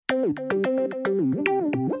haven't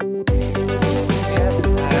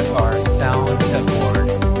had our soundboard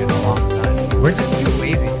in a long time. We're just too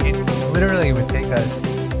lazy. It literally would take us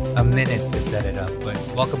a minute to set it up. But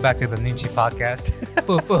welcome back to the Noonchi podcast.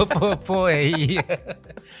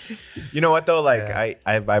 You know what though? Like Yeah.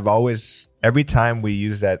 I've always, every time we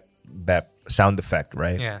use that sound effect,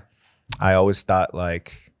 right? Yeah. I always thought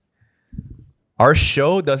like our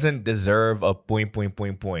show doesn't deserve a boing boing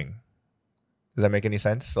boing boing. Does that make any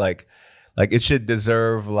sense? Like it should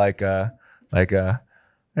deserve like a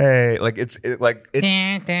hey, like it's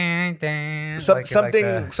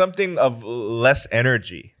something of less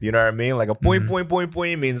energy. You know what I mean? Like a boing boing boing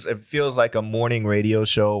boing means it feels like a morning radio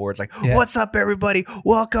show where it's like, what's up, everybody?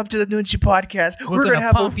 Welcome to the Noonchi podcast. We're gonna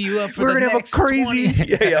have pump you up for we're the gonna next have a crazy 20.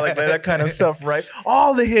 like that kind of stuff, right?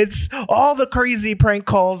 All the hits, all the crazy prank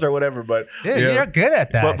calls or whatever. But Dude, you're good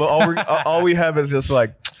at that. but all we have is just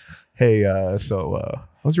like, hey, so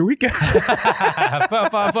how's your weekend?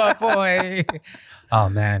 Boy. Oh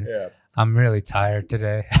man. Yeah. I'm really tired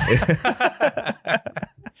today.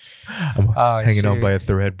 I'm hanging on shoot. by a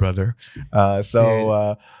thread, brother.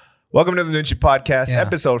 Welcome to the Noonchi podcast, Yeah.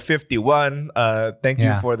 episode 51. Thank you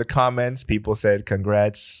Yeah. for the comments. People said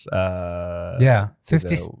congrats. Yeah.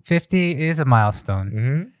 50 is a milestone.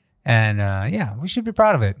 Mhm. And yeah, we should be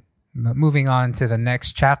proud of it. Moving on to the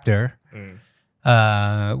next chapter.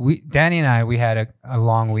 Danny and I, we had a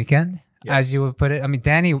long weekend, Yes. as you would put it. I mean,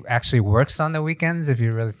 Danny actually works on the weekends, if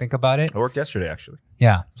you really think about it. I worked yesterday, actually.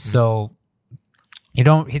 Yeah. So he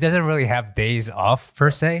doesn't really have days off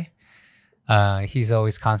per se. He's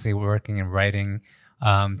always constantly working and writing.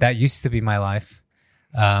 That used to be my life.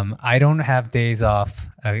 I don't have days off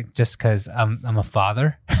just because I'm a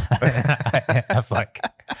father. I have like,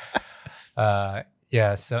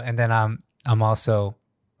 yeah. So and then I'm also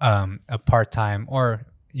a part-time, or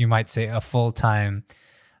you might say a full-time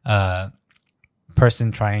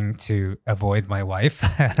person trying to avoid my wife.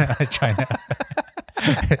 Trying to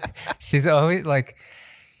she's always like,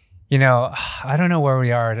 you know, I don't know where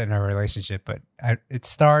we are in our relationship, but it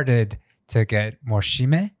started to get more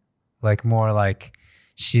shime, like more like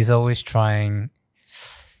she's always trying.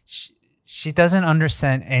 She doesn't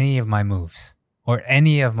understand any of my moves or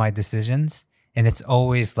any of my decisions, and it's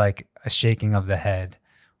always like a shaking of the head,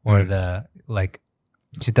 or the like.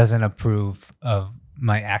 She doesn't approve of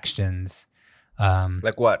my actions.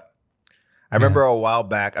 Like what? I remember a while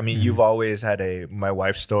back. I mean, you've always had my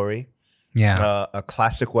wife story. Yeah. A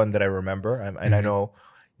classic one that I remember. And I know,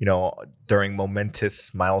 during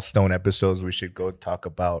momentous milestone episodes, we should go talk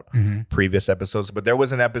about previous episodes. But there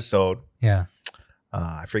was an episode, Yeah.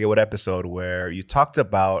 I forget what episode, where you talked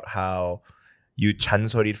about how you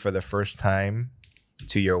chansoried for the first time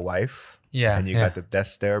to your wife. Yeah. And you got the death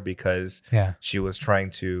stare because she was trying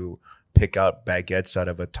to pick out baguettes out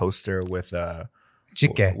of a toaster with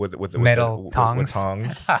Jjigae. with Metal tongs. With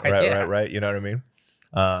tongs. Right. You know what I mean?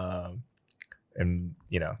 And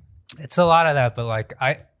It's a lot of that, but like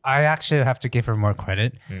I actually have to give her more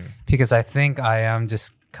credit because I think I am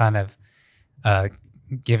just kind of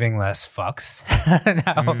giving less fucks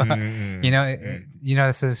now.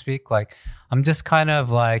 So to speak. Like I'm just kind of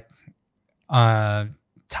like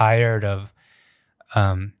tired of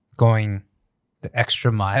going the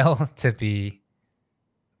extra mile to be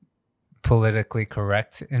politically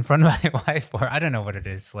correct in front of my wife, or I don't know what it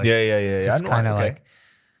is. Like, yeah. just kind of like,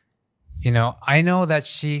 I know that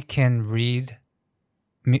she can read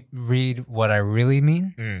what I really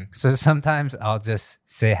mean. So sometimes I'll just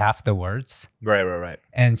say half the words. Right.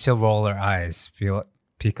 And she'll roll her eyes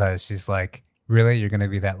because she's like, really? You're going to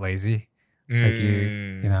be that lazy? Like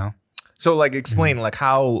you know? So like explain like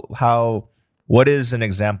how what is an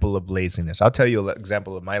example of laziness? I'll tell you an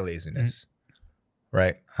example of my laziness.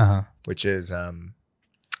 Right? Which is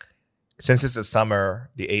since it's the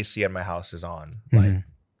summer, the AC at my house is on, like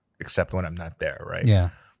except when I'm not there, right? Yeah.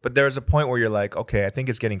 But there's a point where you're like, okay, I think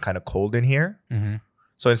it's getting kind of cold in here.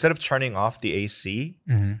 So instead of turning off the AC,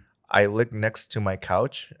 I look next to my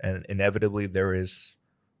couch and inevitably there is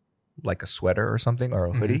like a sweater or something or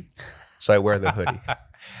a hoodie. So I wear the hoodie.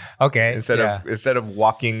 Okay. Instead of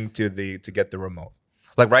walking to get the remote.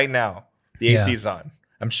 Like right now, the AC is on.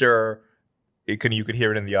 I'm sure you could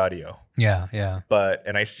hear it in the audio. Yeah.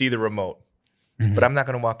 And I see the remote. But I'm not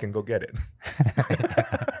gonna walk and go get it.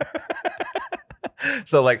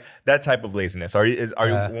 So like that type of laziness. Are you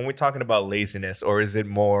when we're talking about laziness, or is it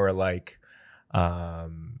more like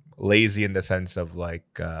lazy in the sense of like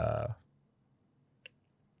go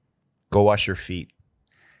wash your feet?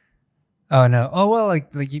 Oh no. Oh well,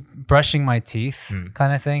 like brushing my teeth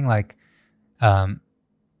kind of thing. Like I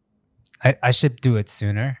should do it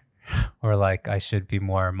sooner. or like I should be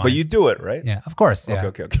more mindful. But you do it, right? Yeah, of course. Yeah.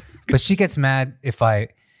 Okay. But she gets mad if I,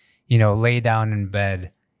 lay down in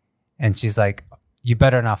bed and she's like, you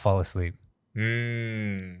better not fall asleep.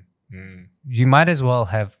 You might as well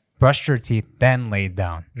have brushed your teeth, then laid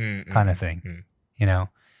down kind of thing.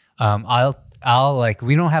 I'll like,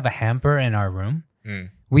 we don't have a hamper in our room.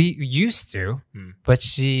 We used to, but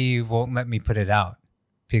she won't let me put it out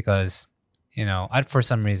because, for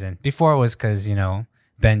some reason. Before it was because,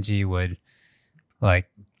 Benji would like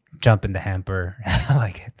jump in the hamper,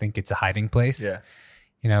 like I think it's a hiding place.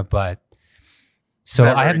 Yeah. But so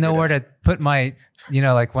I have nowhere to put my,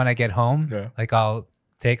 like when I get home, like I'll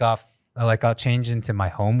take off, like I'll change into my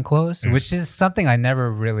home clothes, which is something I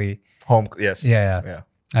never really Yes. Yeah.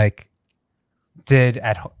 Like did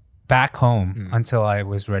back home until I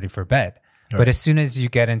was ready for bed. Right. But as soon as you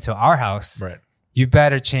get into our house, you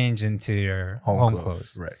better change into your home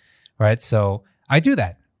clothes. Right. So I do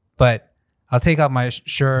that, but I'll take off my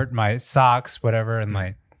shirt, my socks, whatever, and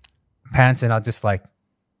my pants, and I'll just like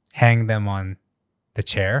hang them on the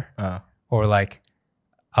chair, or like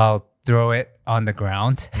I'll throw it on the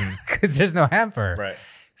ground because there's no hamper. Right.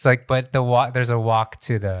 It's like, but there's a walk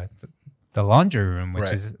to the laundry room,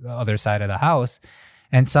 which is the other side of the house.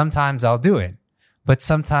 And sometimes I'll do it. But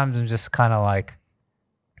sometimes I'm just kind of like,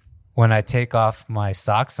 when I take off my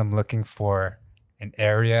socks, I'm looking for an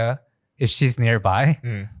area. If she's nearby,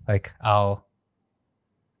 like I'll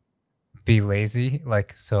be lazy.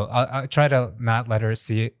 Like, so I'll try to not let her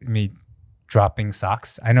see me dropping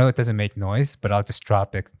socks. I know it doesn't make noise, but I'll just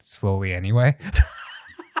drop it slowly anyway.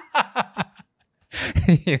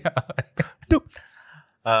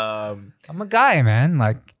 I'm a guy, man.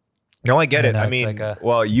 Like, no, I get it. I mean, like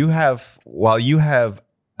while you have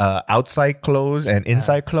outside clothes and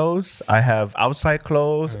inside clothes, I have outside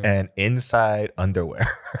clothes and inside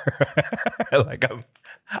underwear. Like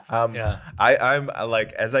I'm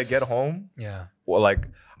like, as I get home, well, like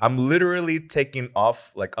I'm literally taking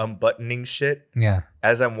off, like unbuttoning shit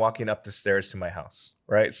as I'm walking up the stairs to my house,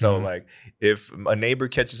 right? So like if a neighbor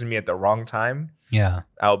catches me at the wrong time,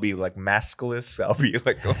 I'll be like maskless. I'll be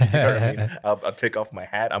like, you know what I mean? I'll take off my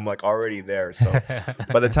hat. I'm like already there. So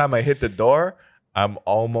by the time I hit the door, I'm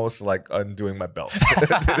almost like undoing my belt. Do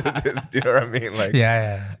you know what I mean? Like,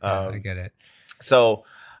 I get it. So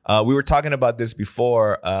we were talking about this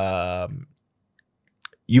before.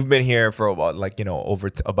 You've been here for about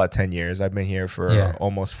about 10 years. I've been here for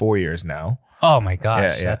almost 4 years now. Oh my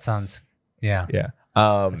gosh, that sounds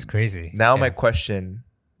that's crazy. Now my question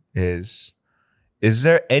is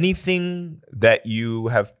there anything that you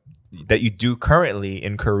do currently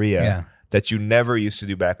in Korea that you never used to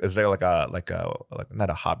do back? Is there like not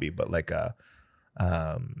a hobby, but like a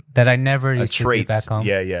that I never used to do back home?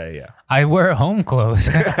 Yeah. I wear home clothes.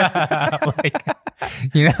 Like,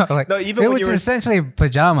 like no, even when you were essentially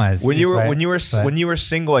pajamas. When you were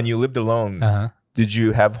single and you lived alone, did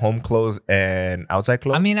you have home clothes and outside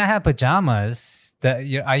clothes? I mean, I had pajamas.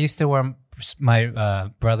 I used to wear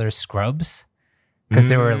my brother's scrubs because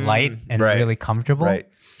they were light and really comfortable.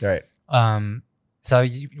 Right. So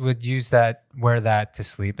you would wear that to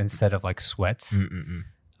sleep instead of like sweats.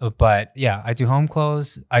 But yeah, I do home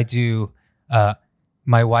clothes. I do.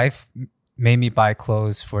 My wife made me buy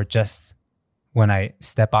clothes for just when I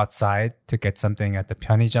step outside to get something at the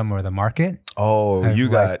편의점 or the market. Oh, you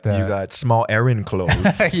got small errand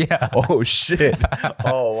clothes. Yeah. Oh shit.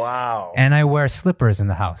 Oh wow. And I wear slippers in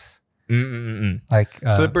the house. Like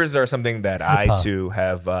slippers are something that I too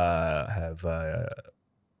have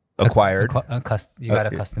acquired. You got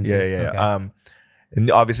accustomed to. Yeah. Okay. And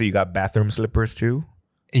obviously you got bathroom slippers too.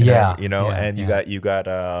 And you got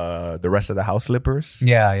the rest of the house slippers.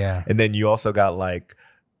 Yeah. And then you also got like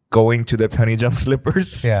going to the 편의점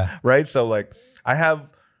slippers. Yeah. Right. So like I have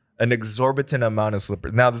an exorbitant amount of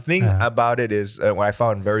slippers. Now the thing about it is what I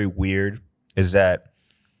found very weird is that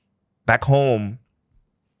back home,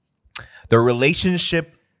 the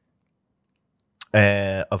relationship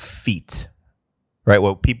of feet, right?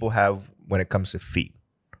 What people have when it comes to feet,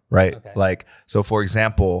 right? Okay. Like, so for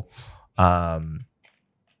example, a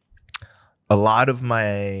lot of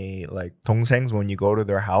my like dongsengs, when you go to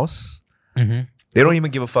their house, they don't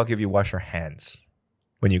even give a fuck if you wash your hands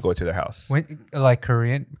when you go to their house. Like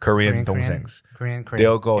Korean dongsengs. Korean.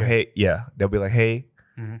 They'll go, they'll be like, hey,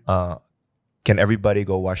 can everybody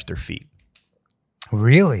go wash their feet?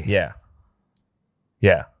 Really? Yeah.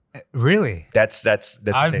 Really? That's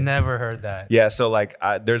I've never heard that. Yeah, so like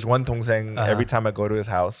there's one dongseng, every time I go to his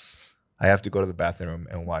house, I have to go to the bathroom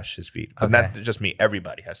and wash his feet. But not just me,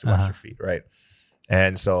 everybody has to wash their feet, right?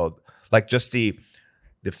 And so like just the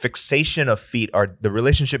fixation of feet the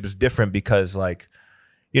relationship is different because like,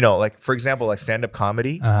 like for example, like stand-up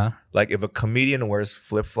comedy. Like if a comedian wears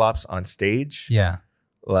flip-flops on stage,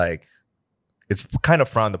 like it's kind of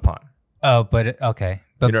frowned upon. Oh, but okay,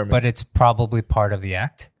 but you know what I mean? But it's probably part of the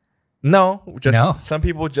act. No, just some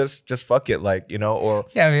people just fuck it, like, or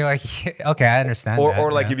I mean, like, okay, I understand.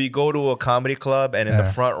 Or like if you go to a comedy club and in the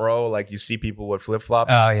front row, like you see people with flip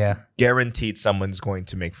flops. Oh yeah, guaranteed someone's going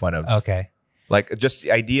to make fun of. Okay, like just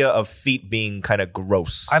the idea of feet being kind of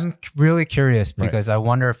gross. I'm really curious because I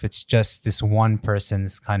wonder if it's just this one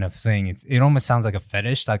person's kind of thing. It almost sounds like a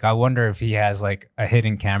fetish. Like I wonder if he has like a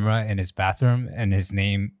hidden camera in his bathroom and his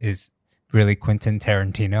name is really Quentin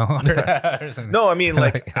Tarantino. No, I mean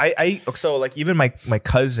like I so like even my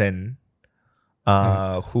cousin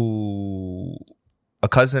who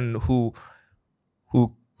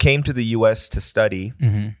came to the US to study,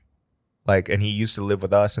 like, and he used to live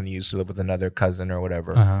with us and he used to live with another cousin or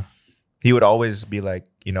whatever. He would always be like,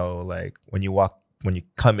 like when you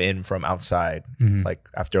come in from outside, like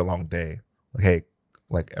after a long day, like, hey,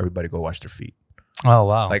 like everybody go wash their feet. Oh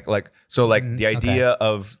wow. Like so like the idea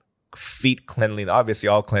of feet cleanliness, obviously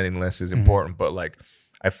all cleanliness is important, but like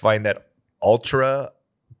I find that ultra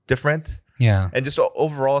different. And just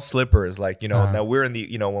overall slippers, like, now we're in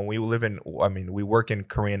the, when we live in, we work in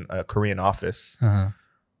Korean office,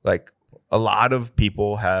 like a lot of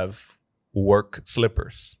people have work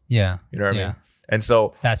slippers. You know what I mean? And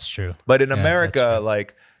so that's true. But in America,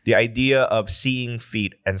 like the idea of seeing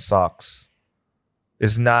feet and socks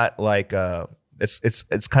is not like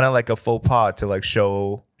it's kind of like a faux pas to like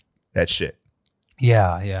show that shit. You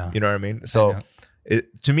know what I mean? So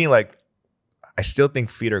to me, like, I still think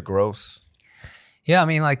feet are gross. I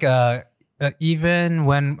mean, like, even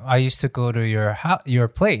when I used to go to your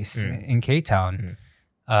place in K-Town,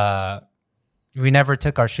 we never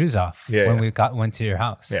took our shoes off when we went to your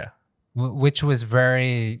house. Which was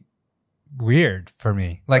very weird for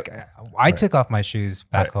me. Like, I took off my shoes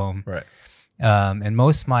back home. And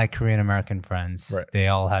most of my Korean American friends, they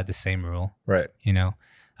all had the same rule.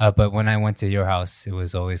 But when I went to your house, it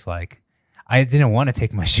was always like, I didn't want to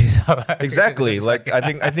take my shoes off. Exactly. Like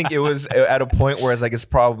I think it was at a point where it's like, it's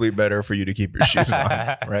probably better for you to keep your shoes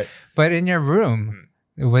on, right? But in your room,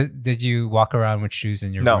 did you walk around with shoes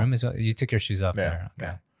in your room as well? You took your shoes off there.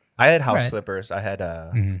 Okay. I had house slippers. I had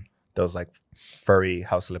those like furry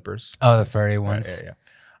house slippers. Oh, the furry ones.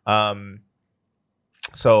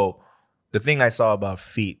 So the thing I saw about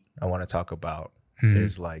feet I want to talk about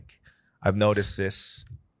is like, I've noticed this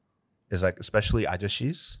is like, especially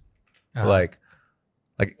ajashis, like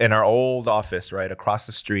in our old office, right across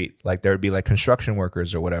the street, like there would be like construction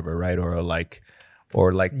workers or whatever, right, or like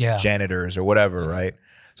janitors or whatever, right?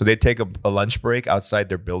 So they'd take a lunch break outside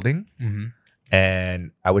their building,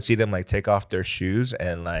 and I would see them like take off their shoes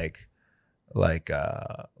and like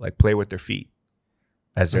play with their feet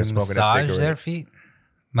as they're smoking a cigarette. Massage their feet,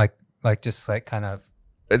 like just like kind of.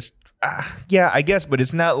 It's I guess, but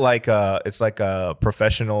it's not like it's like a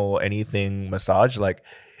professional anything massage. Like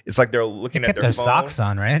it's like they're looking at their phone. Socks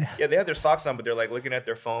on, right? Yeah, they have their socks on, but they're like looking at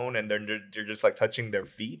their phone and they're just like touching their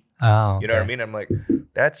feet. Oh, okay. You know what I mean? I'm like,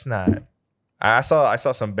 that's not. I saw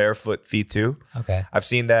some barefoot feet too. Okay, I've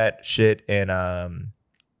seen that shit in like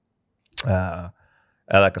a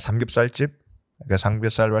samgyeopsal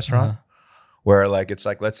restaurant. Where like it's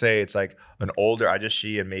like, let's say it's like an older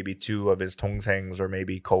ajashi and maybe two of his dongsengs or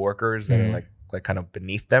maybe coworkers that are like kind of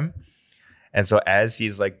beneath them. And so as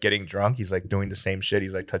he's like getting drunk, he's like doing the same shit.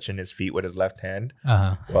 He's like touching his feet with his left hand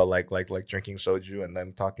while like drinking soju and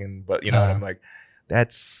then talking. But and I'm like,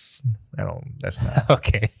 that's not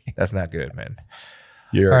okay. That's not good, man.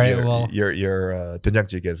 Your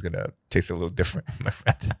doenjangjjigae is gonna taste a little different, my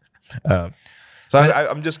friend. So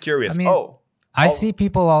I'm just curious. I mean, I see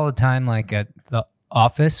people all the time, like at the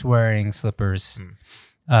office, wearing slippers.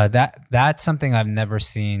 That's something I've never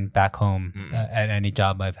seen back home at any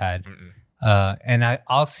job I've had. And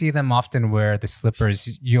I'll see them often wear the slippers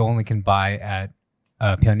you only can buy at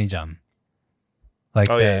편의점. Like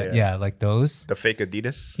like those. The fake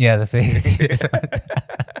Adidas? Yeah, the fake Adidas.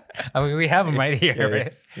 I mean, we have them right here,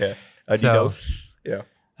 right? Yeah. Adidas.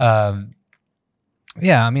 So,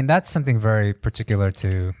 I mean, that's something very particular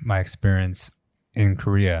to my experience in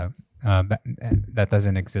Korea that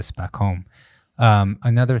doesn't exist back home.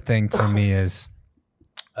 Another thing for me is,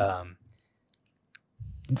 I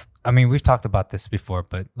mean, we've talked about this before,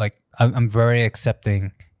 but like I'm very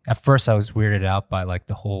accepting. At first, I was weirded out by like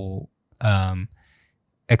the whole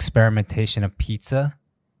experimentation of pizza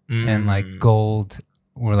and like gold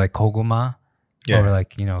or like koguma or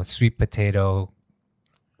like, sweet potato,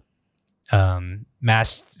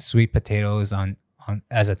 mashed sweet potatoes on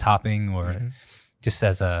as a topping or just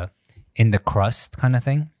as a in the crust kind of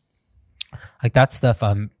thing. Like that stuff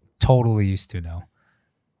I'm totally used to now.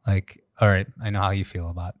 Like, all right, I know how you feel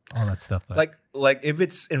about all that stuff. But like if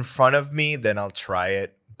it's in front of me, then I'll try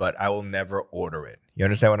it, but I will never order it. You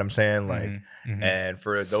understand what I'm saying? Like, and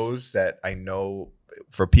for those that I know,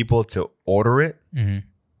 for people to order it,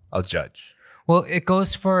 I'll judge. Well, it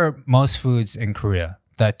goes for most foods in Korea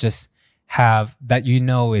that just have that,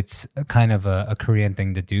 it's a kind of a Korean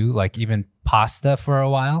thing to do. Like even pasta for a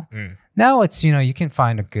while. Now it's, you can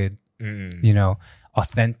find a good,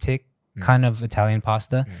 authentic kind of Italian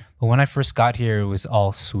pasta. But when I first got here, it was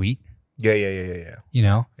all sweet. Yeah.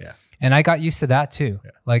 Yeah. And I got used to that too.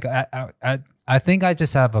 Yeah. Like I think I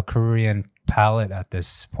just have a Korean palate at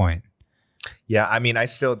this point. Yeah, I mean, I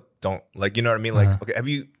still don't like. You know what I mean? Like, okay,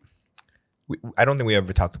 I don't think we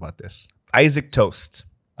ever talked about this. Isaac toast.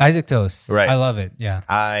 Isaac toast. Right. I love it. Yeah.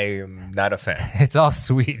 I'm not a fan. It's all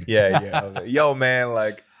sweet. Yeah. I was like, yo, man,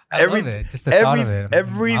 like. I love it. Just the thought of it.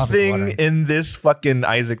 Everything in this fucking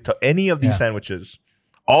Isaac toast, any of these sandwiches,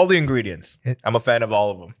 all the ingredients, I'm a fan of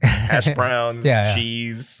all of them. Hash browns,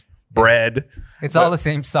 cheese, bread. It's all the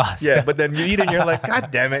same sauce. Yeah, but then you eat it and you're like, God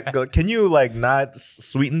damn it. Can you like not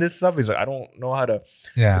sweeten this stuff? He's like, I don't know how to.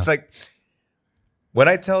 Yeah. It's like when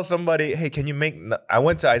I tell somebody, hey, can you make, I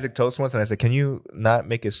went to Isaac Toast once and I said, can you not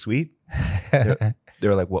make it sweet?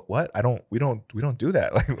 They're like, what? We don't do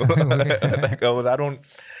that. Like,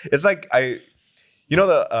 it's like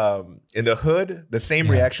in the hood, the same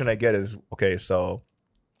reaction I get is, okay, so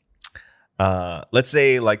let's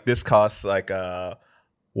say like this costs like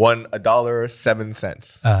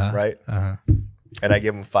 $1.07, right? And I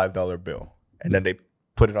give them $5 bill, and then they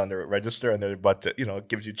put it on their register, and they're about to, it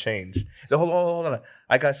gives you change. So hold on,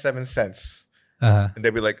 I got 7 cents, and they'd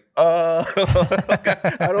be like, I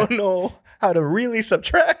don't know how to really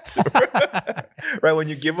subtract, right? When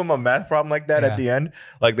you give them a math problem like that at the end,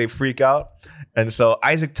 like they freak out, and so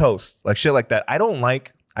Isaac toast, like shit like that, I don't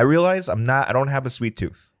like. I realize I don't have a sweet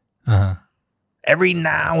tooth. Every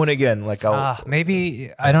now and again, like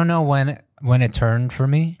maybe I don't know when it turned for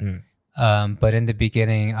me, but in the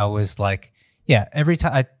beginning I was like, every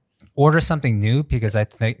time I order something new because I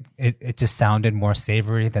think it just sounded more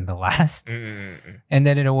savory than the last, and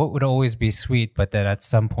then it would always be sweet, but then at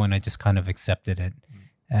some point I just kind of accepted it,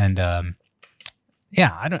 and I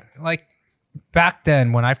don't like back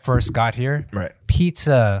then when I first got here, right?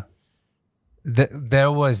 Pizza.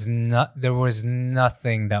 There was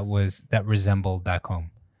nothing that resembled back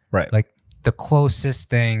home. Right. Like the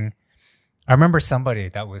closest thing, I remember somebody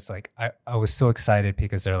that was like, I was so excited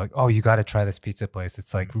because they're like, oh, you got to try this pizza place.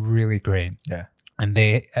 It's like really great. Yeah. And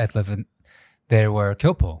they were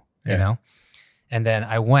Kyopo, you know? And then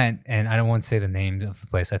I went, and I don't want to say the name of the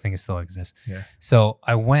place. I think it still exists. Yeah. So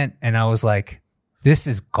I went and I was like, this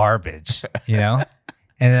is garbage, you know?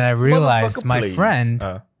 And then I realized my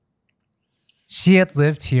friend, she had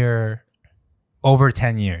lived here over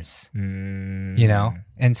 10 years, you know?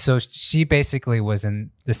 And so she basically was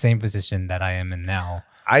in the same position that I am in now.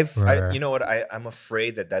 You know what? I'm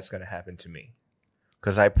afraid that that's going to happen to me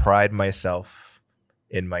because I pride myself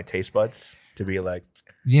in my taste buds to be like,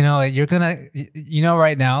 you're going to,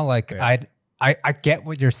 right now, like I get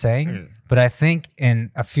what you're saying, but I think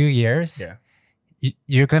in a few years,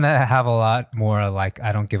 you're gonna have a lot more like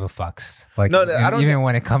I don't give a fucks. Like I don't, even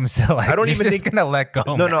when it comes to like I don't even think gonna let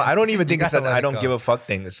go. No, I don't even think it's an I don't give a fuck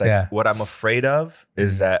thing. It's like what I'm afraid of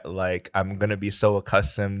is that like I'm gonna be so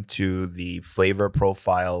accustomed to the flavor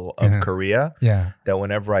profile of Korea that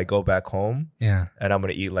whenever I go back home and I'm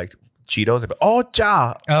gonna eat like Cheetos,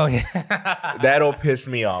 that'll piss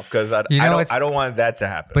me off because I don't want that to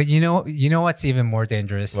happen. But you know what's even more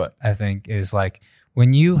dangerous? What? I think is like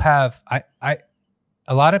when you have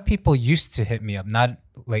a lot of people used to hit me up, not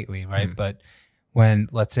lately, right? But when,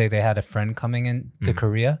 let's say, they had a friend coming in to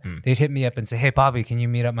Korea, they'd hit me up and say, "Hey, Bobby, can you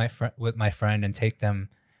meet up with my friend and take them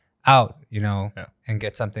out, and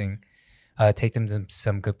get something, take them to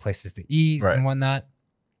some good places to eat and whatnot."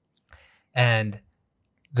 And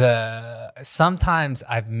sometimes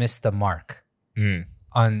I've missed the mark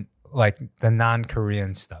on like the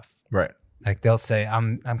non-Korean stuff, right? Like they'll say,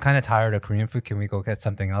 I'm kind of tired of Korean food. Can we go get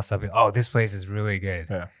something else? I'll be, oh, this place is really good.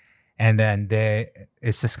 Yeah. And then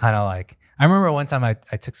it's just kind of like, I remember one time I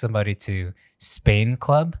took somebody to Spain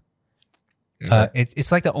Club.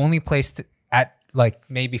 It's like the only place at like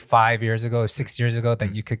maybe 5 years ago or 6 years ago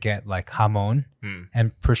that you could get like jamon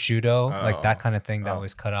and prosciutto, like that kind of thing that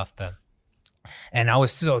was cut off the. And I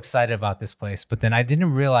was so excited about this place. But then I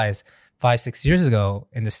didn't realize 5-6 years ago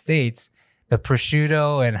in the States, the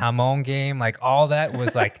prosciutto and jamon game, like all that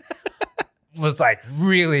was like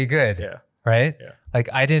really good. Yeah. Right? Yeah. Like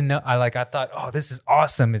I didn't know. I thought, oh, this is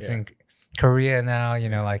awesome. It's Korea now, you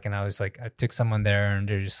know, like, and I was like, I took someone there and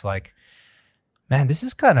they're just like, man, this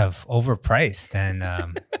is kind of overpriced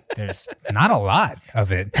and there's not a lot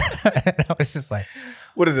of it. And I was just like,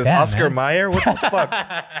 what is this, Oscar Mayer? What the fuck?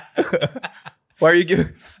 Why are you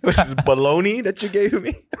giving, what is this, bologna that you gave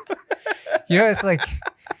me? You know, it's like,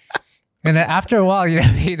 and then after a while, you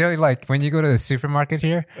know, like when you go to the supermarket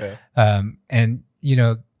here, and you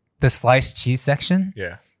know, the sliced cheese section,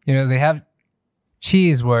 you know, they have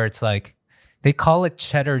cheese where it's like, they call it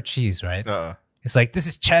cheddar cheese, right? It's like, this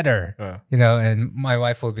is cheddar, you know, and my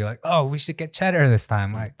wife will be like, oh, we should get cheddar this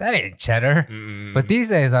time. I'm like, that ain't cheddar. But these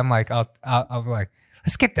days I'm like, I'll be like,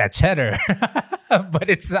 let's get that cheddar. But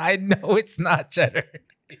I know it's not cheddar.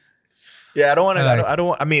 Yeah, I don't want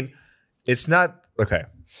to, I mean, it's not, okay.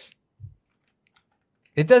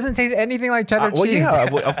 It doesn't taste anything like cheddar cheese. Yeah,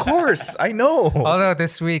 of course. I know. Although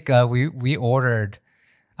this week we ordered,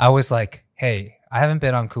 I was like, hey, I haven't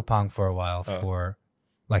been on Coupang for a while for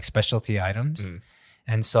like specialty items.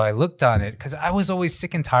 And so I looked on it because I was always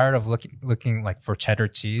sick and tired of looking like for cheddar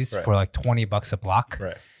cheese for like $20 a block.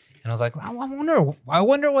 Right. And I was like, I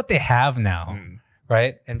wonder what they have now.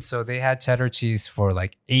 Right. And so they had cheddar cheese for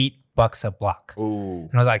like $8 a block. Ooh.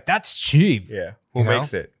 And I was like, that's cheap. Yeah. Who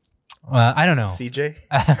makes it? I don't know. CJ?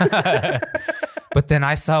 But then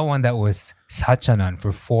I saw one that was sachanan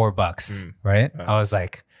for $4, right? I was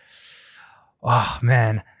like, oh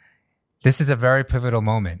man, this is a very pivotal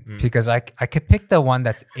moment because I could pick the one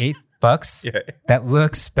that's $8 that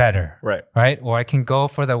looks better, right? Or I can go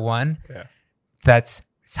for the one that's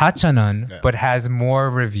sachanan but has more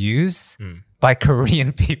reviews by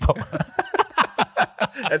Korean people.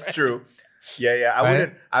 That's true.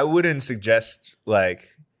 Yeah. I wouldn't suggest like,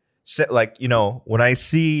 you know, when I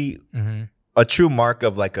see a true mark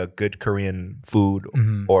of like a good Korean food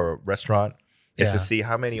or restaurant is to see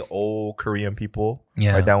how many old Korean people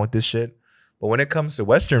are down with this shit. But when it comes to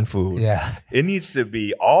Western food, it needs to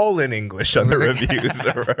be all in English on the reviews.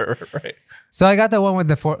 Right. So I got the one with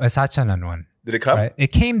the sachanan one. Did it come? Right?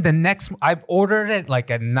 It came the next, I ordered it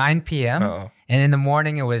like at 9 p.m. And in the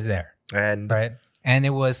morning it was there. And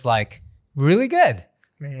it was like really good.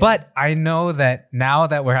 Man. But I know that now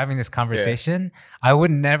that we're having this conversation, I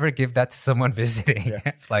would never give that to someone visiting.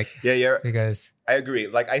 Because I agree.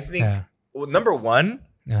 Like I think number one,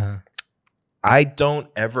 I don't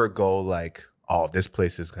ever go like, oh, this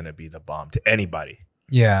place is gonna be the bomb to anybody.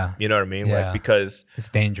 Yeah, you know what I mean? Like because it's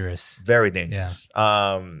dangerous, very dangerous.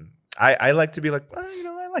 Yeah. I like to be like, you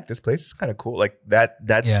know, I like this place. It's kind of cool. Like that's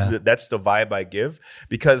the vibe I give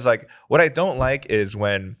because like what I don't like is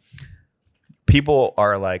when people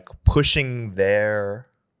are like pushing their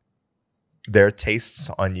tastes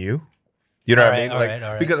on you. You know what I mean?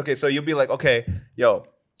 Like because okay, so you'll be like, okay, yo,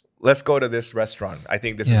 let's go to this restaurant. I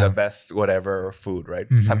think this is the best whatever food, right?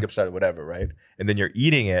 Samgyeopsal, whatever, right? And then you're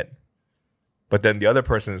eating it, but then the other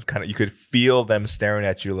person is kind of, you could feel them staring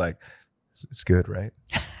at you like, it's good, right?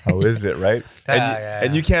 How is it, right?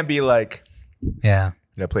 And you can't be like,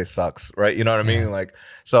 that place sucks, right? You know what I mean? Like,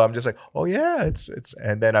 so I'm just like, oh yeah, it's,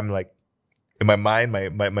 and then I'm like, in my mind,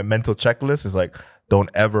 my mental checklist is like,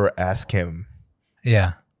 don't ever ask him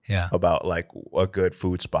about like a good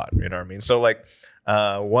food spot. You know what I mean? So like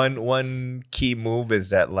one key move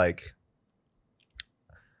is that like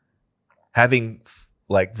having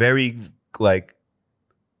like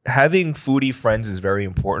having foodie friends is very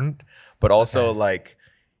important, but also like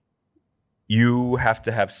you have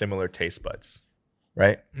to have similar taste buds,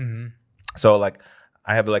 right? So like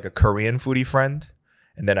I have like a Korean foodie friend,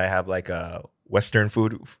 and then I have like a Western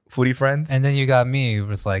foodie friend. And then you got me. It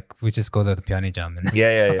was like, we just go to the Pyeonijam. And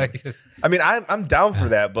like I mean, I'm down for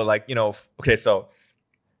that. But like, you know, okay, so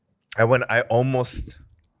I went on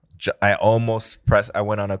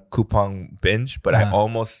a coupon binge, but I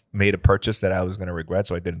almost made a purchase that I was going to regret.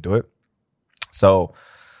 So I didn't do it. So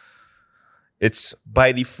it's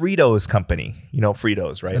by the Fritos company, you know,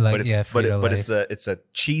 Fritos, right? Like, but it's a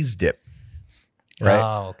cheese dip. Right.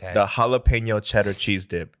 Oh, okay. The jalapeno cheddar cheese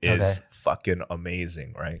dip is fucking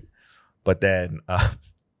amazing, right? But then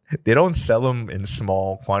they don't sell them in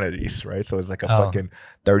small quantities, right? So it's like a fucking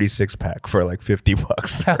 36 pack for like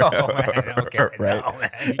 $50. Right? No,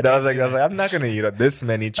 man. And I was like, I'm not gonna eat this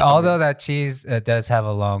many. Although that cheese does have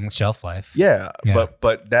a long shelf life. Yeah.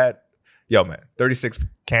 But that, yo man, 36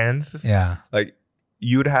 cans. Yeah. Like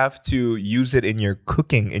you'd have to use it in your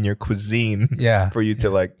cooking, in your cuisine. For you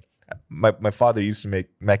to like. My father used to make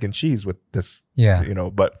mac and cheese with this, you know,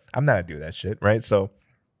 but I'm not gonna do that shit, right? So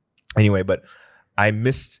anyway, but I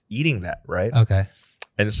missed eating that, right? Okay.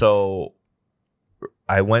 And so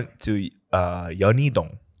I went to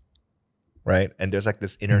Yeonidong, right? And there's like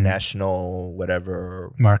this international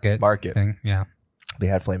whatever market thing. Yeah. They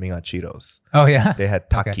had Flaming Hot Cheetos. Oh yeah. They had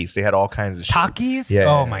Takis. Okay. They had all kinds of shit. Takis? Yeah.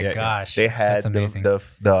 Oh my gosh. They had the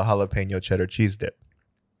jalapeno cheddar cheese dip.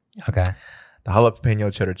 Okay. The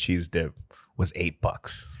jalapeno cheddar cheese dip was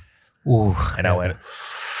 $8. Ooh. And I went,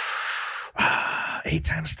 8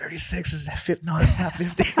 times 36 is that 50? No, it's not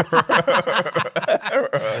 50.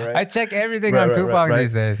 Right. I check everything on coupon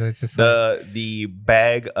these days. So it's just the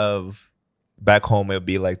bag of back home it would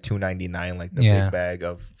be like $2.99, like the big bag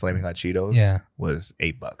of Flaming Hot Cheetos. Yeah, was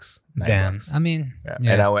 $8. Damn. I mean,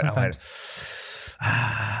 and I went, I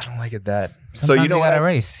don't like it that. Sometimes so you know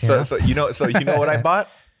what? So you know what I bought?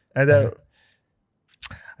 I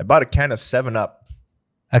bought a can of 7-Up.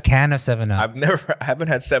 A can of 7-Up. I haven't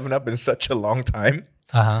had 7-Up in such a long time.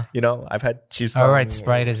 You know, I've had cheese. All right,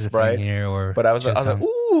 Sprite is the thing here, but I was like,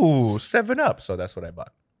 ooh, 7-Up. So that's what I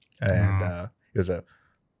bought, and it was a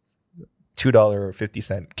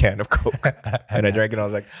 $2.50 can of Coke, and I drank it. And I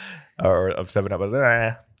was like, or of 7-Up. I was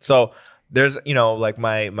like, So there's, you know, like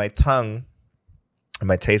my tongue and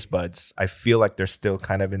my taste buds, I feel like they're still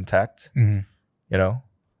kind of intact, you know,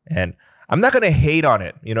 and I'm not gonna hate on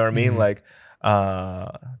it. You know what I mean? Like.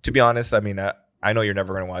 To be honest, I mean, I know you're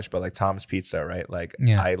never gonna watch, but like Tom's Pizza, right? Like,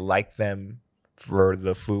 I like them for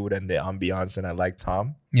the food and the ambiance, and I like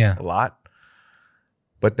Tom, a lot.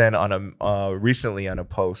 But then on recently on a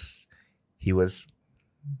post, he was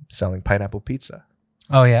selling pineapple pizza.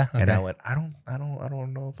 Oh yeah, and I went, I don't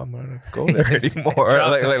know if I'm gonna go there anymore.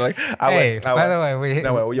 By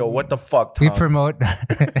the way, yo, what the fuck, Tom? We promote.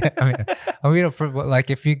 I mean, we don't promote,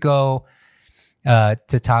 like if you go.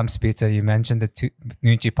 To Tom's Pizza, you mentioned the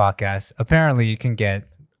Noonchi podcast. Apparently, you can get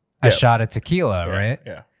a shot of tequila, right?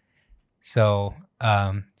 Yeah. So,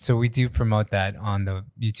 so we do promote that on the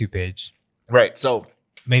YouTube page, right? So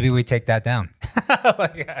maybe we take that down.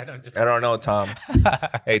 I don't know, Tom.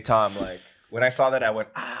 Hey, Tom. Like when I saw that, I went,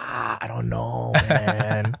 I don't know,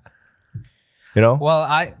 man. You know? Well,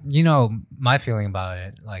 my feeling about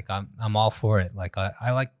it, like I'm all for it. Like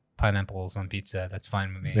I like pineapples on pizza. That's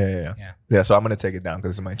fine with me. Yeah. So I'm gonna take it down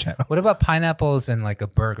because it's my channel. What about pineapples in like a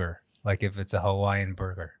burger? Like if it's a Hawaiian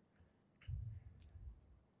burger.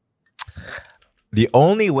 The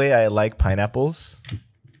only way I like pineapples,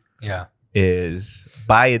 is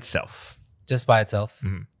by itself. Just by itself.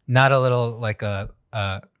 Not a little like a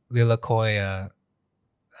lilikoi.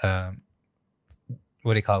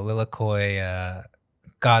 What do you call it? Lilikoi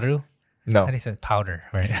garu? No. How do you say powder?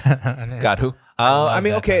 Right. Garu. I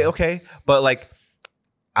mean, okay, but like,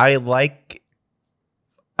 I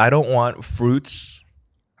don't want fruits.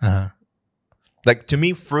 Like to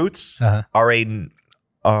me, fruits are a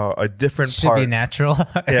different should part. Be natural.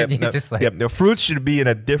 The fruits should be in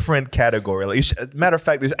a different category. Like, matter of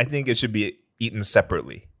fact, I think it should be eaten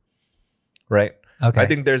separately. Right. Okay. I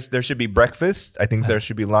think there should be breakfast. I think there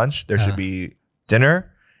should be lunch. There should be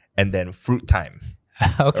dinner, and then fruit time.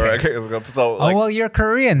 Okay. So, like, well, you're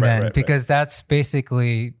Korean then, because that's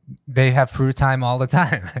basically they have fruit time all the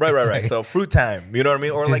time. Right. Like, so fruit time, you know what I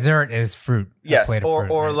mean? Or dessert is fruit. Yes,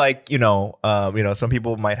 or like some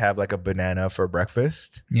people might have like a banana for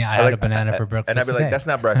breakfast. Yeah, I had a banana for breakfast, and I'd be like, that's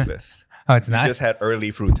not breakfast. Oh, it's not. You just had early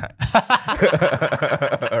fruit time.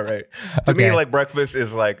 All right. To me, like breakfast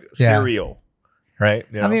is like cereal, right?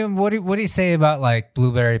 You know? I mean, what do you say about like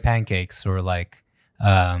blueberry pancakes or like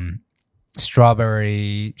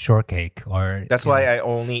strawberry shortcake? Or that's why I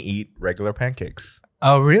only eat regular pancakes.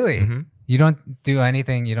 Oh, really? You don't do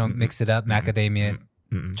anything. You don't mix it up, macadamia,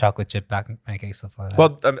 chocolate chip pancakes, stuff like that.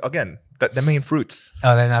 Well, again, the main fruits.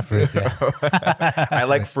 Oh, they're not fruits. I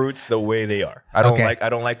like fruits the way they are. I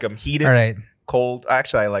don't like them heated, cold.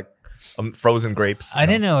 Actually, I like frozen grapes. I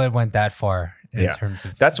didn't know it went that far in terms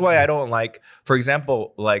of. That's why I don't like, for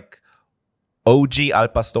example, like OG al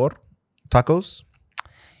pastor tacos.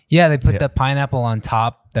 Yeah, they put the pineapple on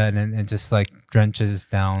top, then and just like drenches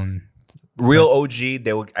down. Real OG,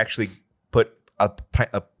 they would actually put a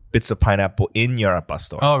bits of pineapple in your al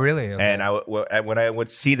pastor. Oh, really? Okay. And when I would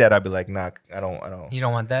see that, I'd be like, nah, I don't. You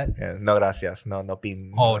don't want that? Yeah, no gracias, no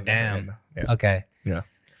pin. Oh, damn. No. Yeah. Okay. Yeah.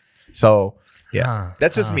 So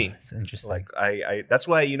that's just me. It's interesting. Like I that's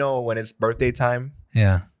why when it's birthday time.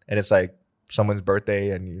 Yeah. And it's like someone's birthday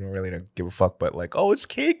and you don't really give a fuck, but like, oh, it's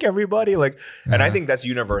cake, everybody. Like, and I think that's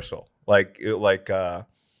universal.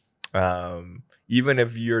 Even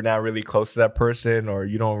if you're not really close to that person or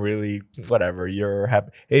you don't really, whatever, you're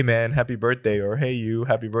happy. Hey man, happy birthday, or hey you,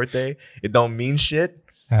 happy birthday. It don't mean shit.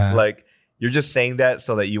 Like you're just saying that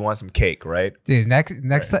so that you want some cake, right? Dude,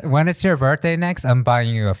 next time, when it's your birthday next, I'm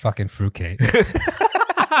buying you a fucking fruitcake.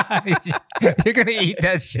 You're gonna eat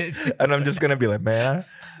that shit. And I'm just gonna be like, man,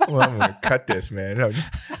 well, I'm gonna cut this, man. I'm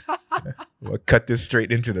gonna cut this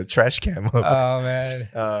straight into the trash can. Oh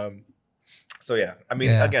man. So yeah, I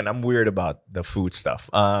mean, again, I'm weird about the food stuff.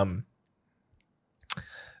 One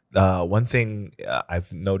thing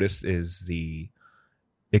I've noticed is the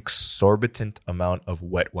exorbitant amount of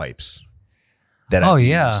wet wipes that I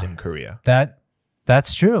use in Korea.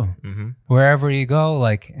 That's true. Mm-hmm. Wherever you go,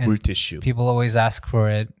 like, 물 tissue. People always ask for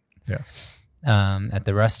it. Yeah. At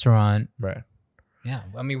the restaurant. Right. Yeah.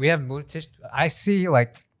 I mean, we have 물 tissue. I see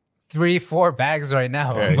like 3-4 bags right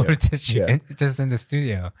now of 물 tissue just in the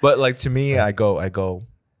studio. But like to me, I go.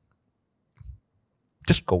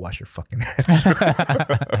 Just go wash your fucking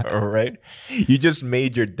hands. All right. You just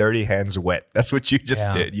made your dirty hands wet. That's what you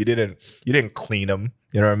just did. You didn't clean them.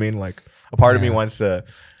 You know what I mean? Like a part of me wants to,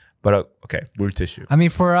 but okay, 물 tissue. I mean,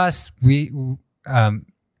 for us, we don't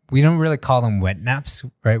really call them wet naps,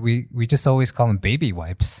 right? We just always call them baby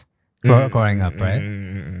wipes growing up, right?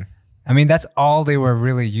 Mm-hmm. I mean, that's all they were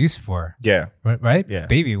really used for. Yeah. Right? Yeah.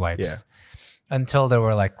 Baby wipes. Yeah. Until there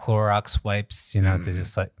were like Clorox wipes, to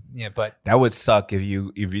just like, but that would suck if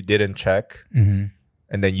you didn't check and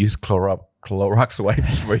then use Clorox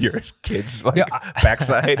wipes for your kids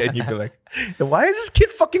backside, and you'd be like, why is this kid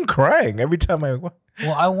fucking crying every time I? Well,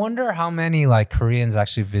 I wonder how many like Koreans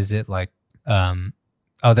actually visit like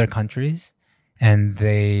other countries, and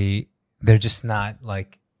they're just not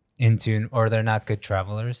like in tune, or they're not good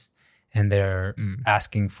travelers, and they're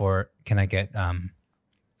asking for, can I get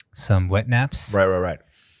some wet naps? Right.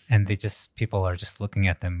 And people are just looking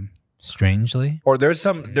at them strangely. Or there's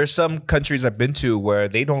some countries I've been to where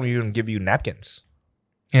they don't even give you napkins.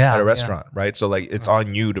 Yeah, at a restaurant, right? So like it's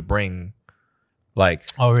on you to bring, like,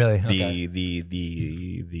 oh really? The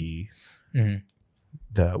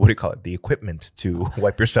what do you call it? The equipment to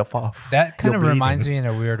wipe yourself off. That kind of reminds me in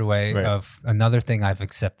a weird way of another thing I've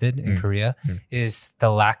accepted in Korea is the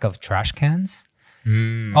lack of trash cans.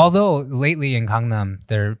 Although lately in Gangnam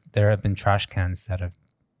there have been trash cans that have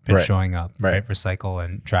been showing up, right? Recycle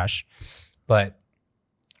and trash. But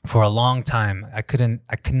for a long time I could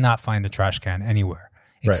not find a trash can anywhere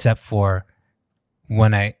except for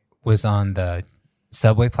when I was on the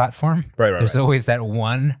subway platform. There's always that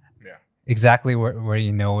one exactly where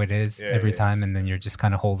you know it is every time, and then you're just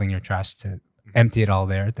kind of holding your trash to empty it all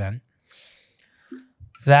there then.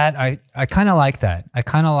 That I kind of like that.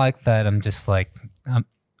 I'm just like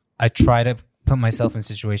I try to put myself in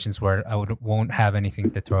situations where I won't have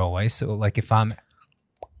anything to throw away. So like if I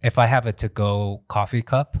have a to-go coffee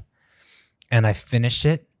cup and I finish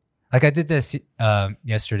it, like I did this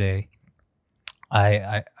yesterday.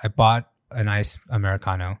 I bought an iced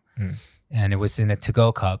Americano and it was in a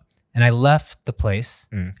to-go cup, and I left the place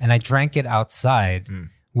and I drank it outside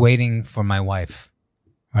waiting for my wife,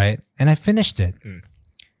 right? And I finished it.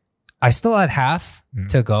 I still had half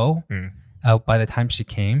to go by the time she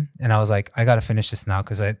came, and I was like, I gotta finish this now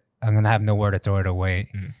because I'm gonna have nowhere to throw it away.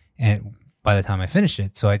 And by the time I finished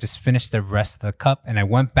it, so I just finished the rest of the cup, and I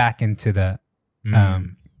went back into the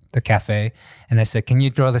cafe, and I said, "Can you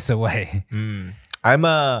throw this away?"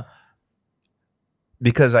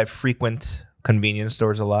 Because I frequent convenience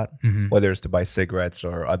stores a lot, whether it's to buy cigarettes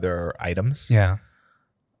or other items. Yeah,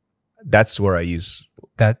 that's where I use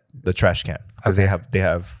the trash can, because they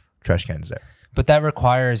have trash cans there. But that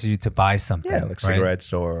requires you to buy something, like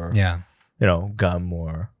cigarettes or gum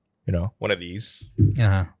or one of these.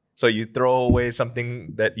 So you throw away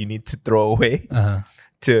something that you need to throw away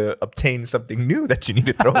to obtain something new that you need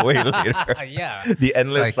to throw away later. The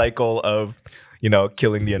endless cycle of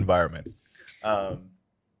killing the environment.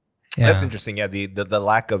 That's interesting. Yeah, the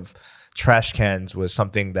lack of trash cans was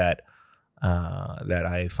something that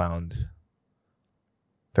I found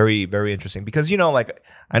very, very interesting, because like,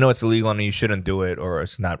 I know it's illegal and you shouldn't do it, or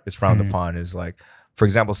it's frowned upon. Is like, for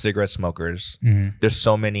example, cigarette smokers. There's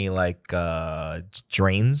so many like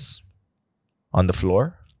drains on the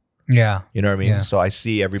floor. Yeah, you know what I mean. Yeah. So I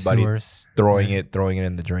see everybody throwing it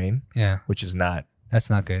in the drain. Yeah, which is that's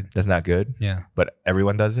not good. That's not good. Yeah, but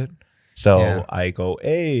everyone does it. So I go,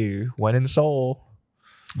 hey, when in Seoul.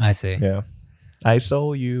 I see. Yeah, I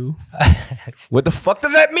Seoul you. What the fuck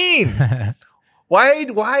does that mean?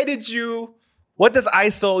 Why did you? What does I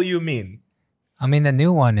Seoul you mean? I mean, the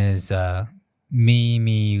new one is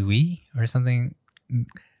me we or something.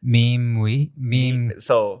 Meme.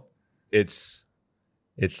 So it's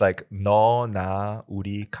like no na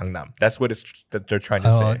uri Gangnam. That's what they're trying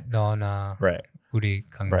to say. No na uri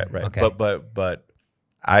Gangnam. Right. Okay. But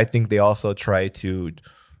I think they also try to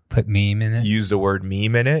put meme in it. Use the word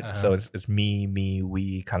meme in it. So it's me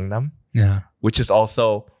we Gangnam. Yeah. Which is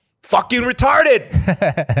also fucking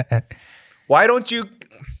retarded. Why don't you?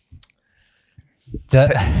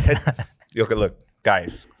 Look,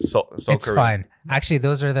 guys. So it's Korean. Fine. Actually,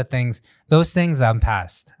 those are the things. Those things I'm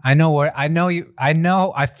past. I know where. I know you. I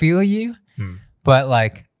know. I feel you. But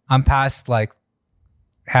like, I'm past like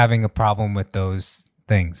having a problem with those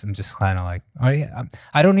things. I'm just kind of like, oh yeah,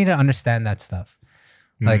 I don't need to understand that stuff.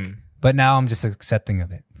 Like, but now I'm just accepting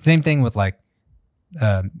of it. Same thing with like,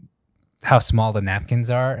 how small the napkins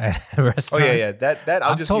are at restaurants. Oh yeah. That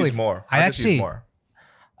I'll just totally, use more. I actually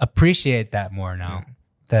appreciate that more now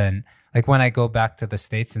than like when I go back to the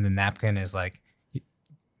States and the napkin is like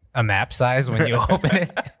a map size when you open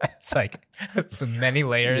it. It's like many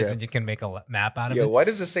layers and you can make a map out of it. Yeah, why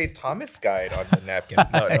does it say Thomas Guide on the napkin?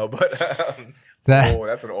 No, but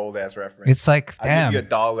that's an old ass reference. It's like, damn. I'll give you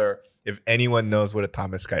 $1 if anyone knows what a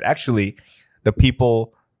Thomas Guide. Actually, the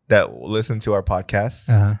people that listen to our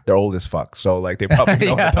podcast, they're old as fuck. So like they probably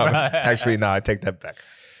know what a Thomas. Right. Actually, no, I take that back.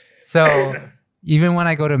 So even when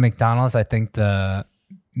I go to McDonald's, I think the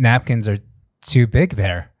napkins are too big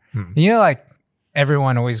there. You know, like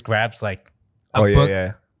everyone always grabs like a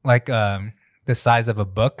book, like the size of a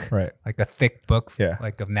book, right? Like a thick book,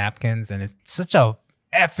 like of napkins, and it's such a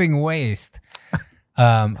effing waste.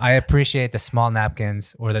 I appreciate the small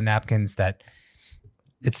napkins or the napkins that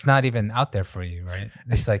it's not even out there for you, right?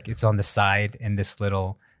 It's like it's on the side in this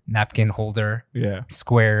little napkin holder,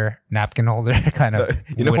 square napkin holder kind of.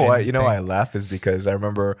 You know why? You know why I laugh is because I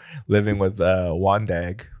remember living with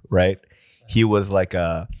Wandag, right? He was like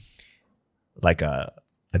a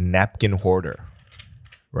napkin hoarder,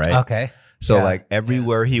 right? Okay. So like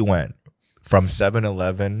everywhere he went, from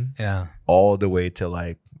 7-Eleven all the way to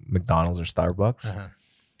like McDonald's or Starbucks,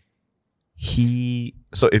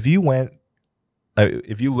 if you went,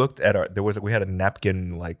 if you looked at we had a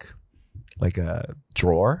napkin like a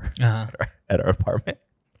drawer at our apartment,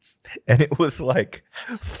 and it was like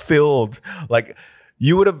filled, like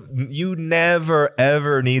you never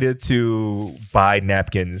ever needed to buy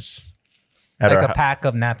napkins. Like a pack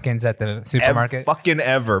of napkins at the supermarket?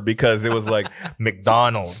 Ever, because it was like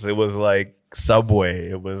McDonald's, it was like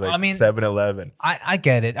Subway, it was like 7-Eleven. I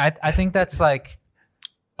get it. I think that's like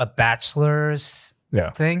a bachelor's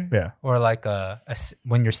thing, or like a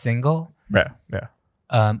when you're single,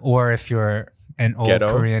 or if you're an old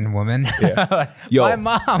Ghetto. Korean woman. Yo, my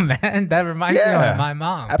mom, man, that reminds me of my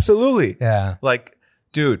mom. Absolutely, like,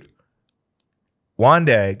 dude,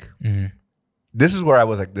 Wandag. This is where I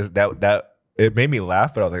was like, that it made me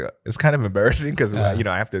laugh, but I was like, it's kind of embarrassing because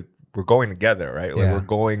we're going together, right? Like we're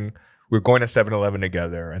going to 7-Eleven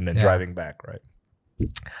together and then driving back, right?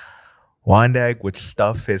 Wandag would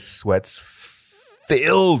stuff his sweats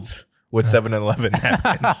filled with 7-Eleven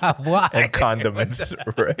napkins and condiments,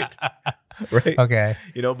 right? Okay.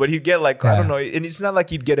 You know, but he'd get like, I don't know, and it's not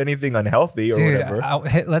like he'd get anything unhealthy or whatever.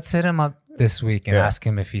 Let's hit him up this week and ask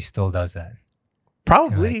him if he still does that.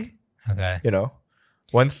 Probably. Okay. You know,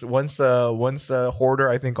 once a hoarder,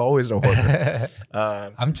 I think always a hoarder.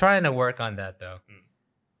 I'm trying to work on that though.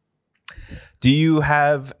 Do you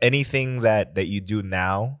have anything that you do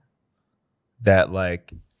now that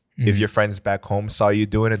like if your friends back home saw you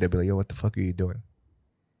doing it, they'd be like, yo, what the fuck are you doing?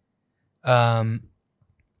 I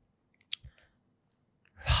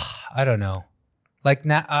don't know. Like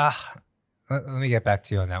now, let me get back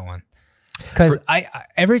to you on that one. Because I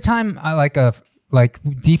every time I like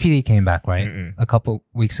DPD came back, right? A couple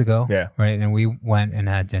weeks ago. Yeah. Right. And we went and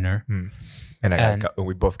had dinner. And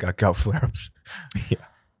we both got gout flare-ups.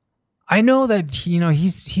 I know that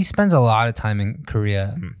he spends a lot of time in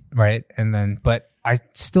Korea, right? And then, but I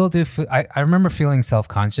still do. I remember feeling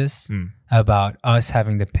self-conscious about us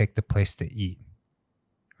having to pick the place to eat,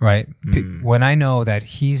 right? When I know that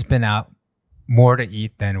he's been out more to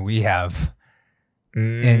eat than we have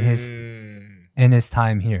in his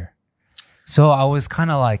time here, so I was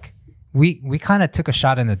kind of like, we kind of took a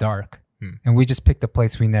shot in the dark. And we just picked a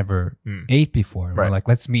place we never ate before. Right. We're like,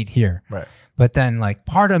 let's meet here. Right. But then like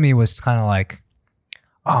part of me was kind of like,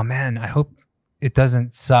 oh man, I hope it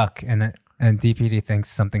doesn't suck. And DPD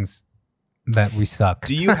thinks something's that we suck.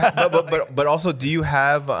 Do you have, but also do you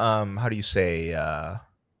have, how do you say,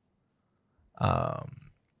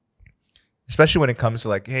 especially when it comes to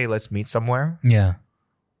like, hey, let's meet somewhere. Yeah.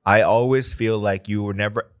 I always feel like you were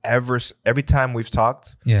never ever, every time we've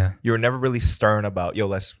talked, you were never really stern about, yo,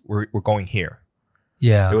 we're going here.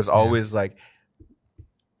 Yeah. It was always like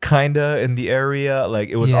kind of in the area. Like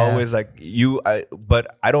it was always like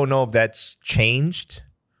but I don't know if that's changed.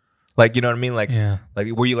 Like, you know what I mean? Like, like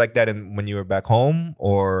were you like that when you were back home,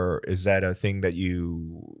 or is that a thing that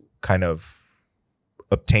you kind of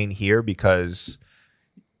obtain here because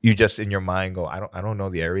you just in your mind go, I don't know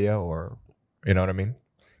the area, or you know what I mean?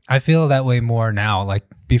 I feel that way more now. Like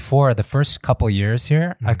before the first couple years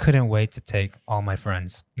here, I couldn't wait to take all my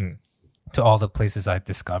friends to all the places I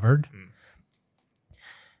discovered.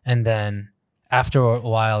 And then after a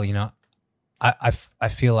while, you know, I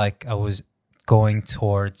feel like I was going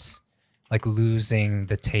towards like losing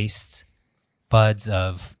the taste buds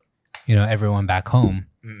of, you know, everyone back home.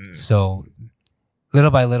 So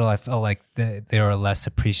little by little, I felt like they were less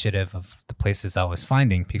appreciative of the places I was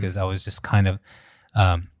finding because I was just kind of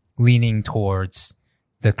leaning towards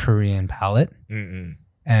the Korean palate. And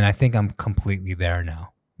I think I'm completely there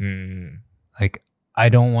now. Like, I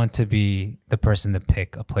don't want to be the person to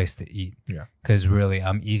pick a place to eat. Yeah. Because really,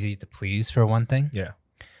 I'm easy to please for one thing. Yeah.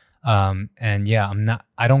 And yeah,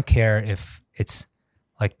 I don't care if it's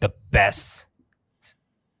like the best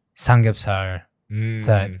samgyeopsal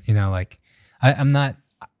that, you know, like, I'm not,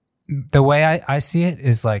 the way I see it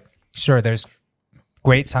is like, sure, there's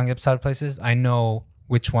great samgyeopsal places. I know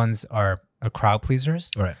which ones are crowd pleasers.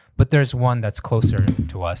 Right. But there's one that's closer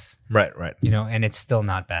to us. Right. You know, and it's still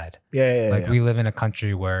not bad. Like we live in a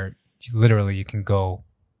country where you can go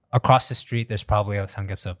across the street. There's probably a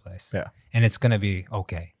samgyeopsal place. Yeah. And it's going to be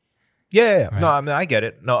okay. Yeah. Right? No, I mean, I get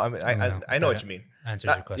it. No, I mean, I know what you mean.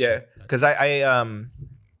 Answers your question. Yeah. Because I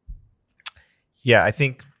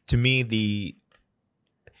think to me,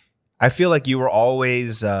 I feel like you were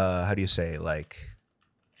always, how do you say, like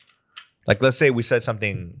let's say we said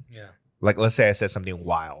something, like let's say I said something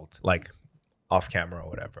wild, like off camera or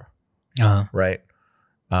whatever, right?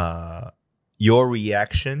 Your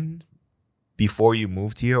reaction before you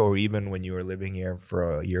moved here, or even when you were living here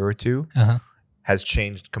for a year or two, has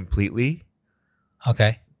changed completely.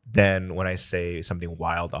 Okay. Than when I say something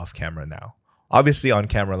wild off camera now. Obviously on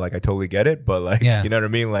camera, like I totally get it, but like, you know what I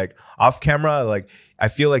mean? Like off camera, like I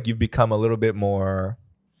feel like you've become a little bit more,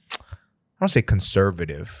 I don't say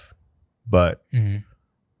conservative, but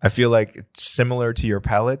I feel like it's similar to your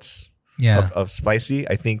palates of spicy.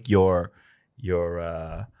 I think the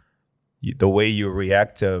way you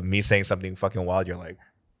react to me saying something fucking wild, you're like,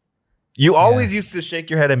 you always used to shake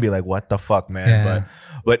your head and be like, what the fuck, man?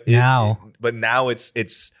 Yeah. But now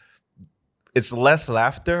it's less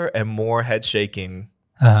laughter and more head shaking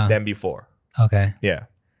than before. Okay. Yeah.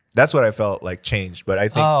 That's what I felt like changed. But I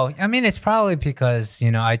think, I mean, it's probably because,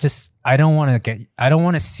 you know, I don't want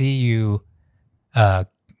to see you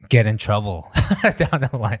get in trouble down the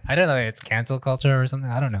line. I don't know. It's cancel culture or something.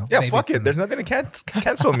 I don't know. Yeah, maybe fuck it. There's nothing to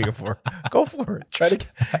cancel me for. Go for it. Try to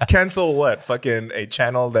cancel what? Fucking a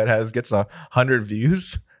channel that gets 100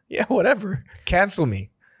 views. Yeah, whatever. Cancel me.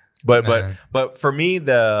 But for me,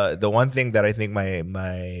 the one thing that I think my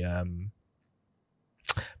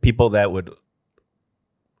people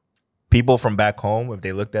from back home, if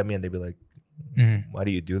they looked at me and they'd be like, why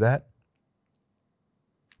do you do that?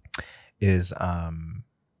 Is I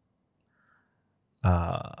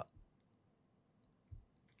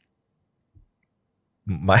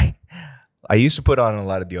used to put on a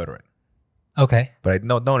lot of deodorant. Okay. But I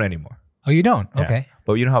don't anymore. Oh, you don't? Yeah. Okay.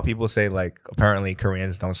 But you know how people say like apparently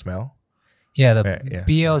Koreans don't smell? Yeah, the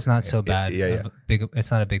BO is not so bad. Yeah.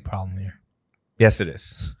 It's not a big problem here. Yes, it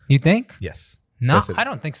is. You think? Yes. No, yes, I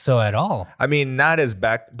don't think so at all. I mean, not as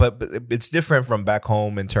back, but it's different from back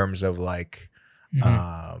home in terms of like,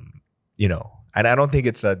 you know, and I don't think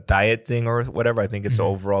it's a diet thing or whatever. I think it's an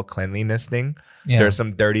overall cleanliness thing. Yeah. There are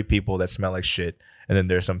some dirty people that smell like shit, and then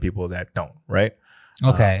there's some people that don't, right?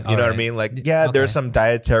 Okay. You know what I mean? Like, there's some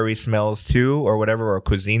dietary smells too, or whatever, or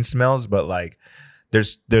cuisine smells, but like,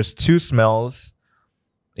 there's two smells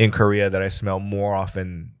in Korea that I smell more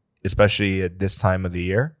often, especially at this time of the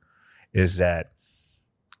year, is that,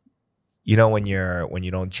 you know, when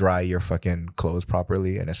you don't dry your fucking clothes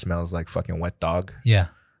properly and it smells like fucking wet dog. Yeah.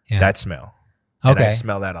 That smell. Okay. And I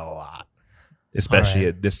smell that a lot, especially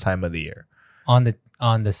at this time of the year. On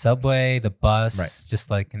the subway, the bus, right. Just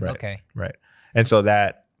like okay. Right. And so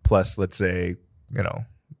that plus, let's say, you know,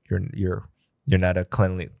 you're not a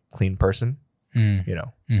clean person, you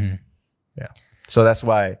know. Yeah. So that's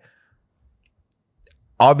why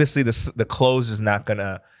obviously the clothes is not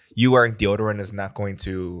gonna, you wearing deodorant is not going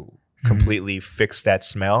to completely fix that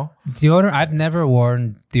smell. Deodorant, I've never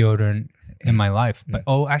worn deodorant in my life, but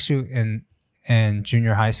actually in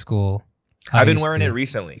junior high school, I've been wearing it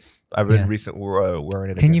recently. I've been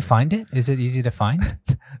wearing it. Can you find it? Is it easy to find?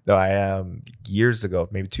 No, I years ago,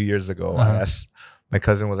 maybe 2 years ago, I asked, my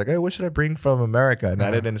cousin was like, "Hey, what should I bring from America?" And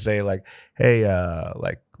I didn't say like, "Hey,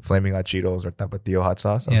 like Flaming Hot Cheetos or Tapatio hot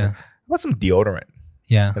sauce." I was like, "How about some deodorant?"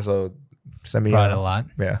 Yeah. And so Send me brought a lot.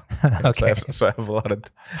 Yeah. Okay. So I have a lot of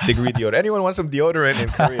degree deodorant. Anyone wants some deodorant in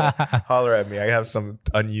Korea? Holler at me. I have some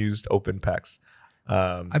unused open packs.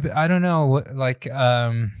 I don't know.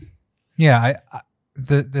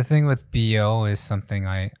 The thing with BO is something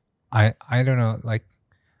I don't know. Like,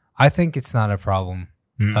 I think it's not a problem.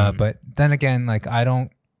 But then again, like I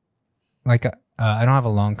don't have a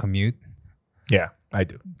long commute. Yeah, I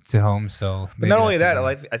do to home. So, but not only that,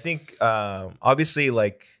 I think obviously,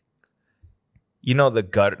 like, you know,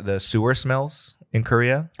 the sewer smells in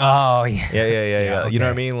Korea. Oh yeah, yeah. Okay. You know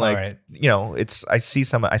what I mean? Like, right. you know, I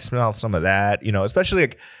smell some of that. You know, especially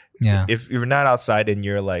like if you're not outside and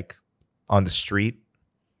you're like on the street.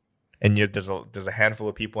 And there's a handful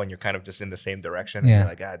of people, and you're kind of just in the same direction. And you're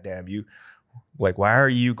like, God damn, like, why are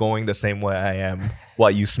you going the same way I am while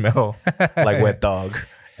you smell like wet dog?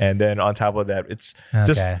 And then on top of that, it's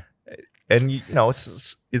just, and you know,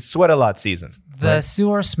 it's sweat a lot season. The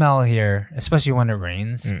sewer smell here, especially when it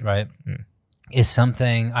rains, right, is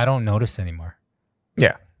something I don't notice anymore.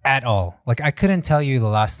 Yeah, at all. Like I couldn't tell you the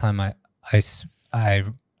last time I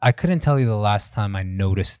couldn't tell you the last time I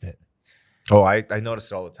noticed it. Oh, I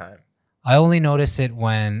notice it all the time. I only notice it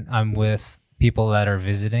when I'm with people that are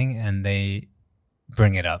visiting and they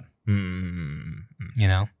bring it up. You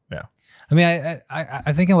know? Yeah. I mean,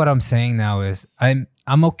 I think what I'm saying now is I'm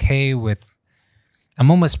okay with.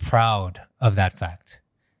 I'm almost proud of that fact.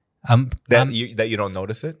 That you don't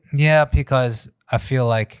notice it. Yeah, because I feel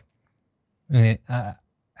like, I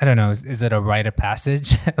don't know. Is it a rite of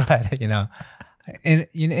passage? You know,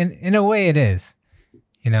 in a way, it is.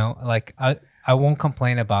 You know, like I won't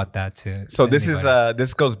complain about that too. So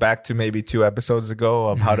this goes back to maybe 2 episodes ago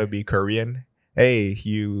of how to be Korean. Hey,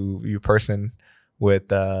 you person with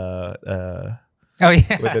with the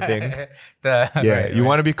thing. You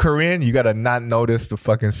want to be Korean, you gotta not notice the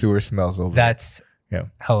fucking sewer smells over. That's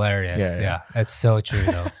hilarious. Yeah, that's so true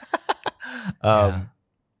though.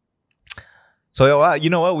 So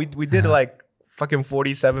you know what? We did like fucking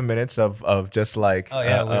 47 minutes of just like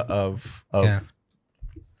of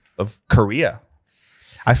Korea.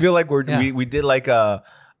 I feel like we did like a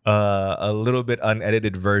little bit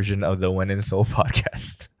unedited version of the When in Seoul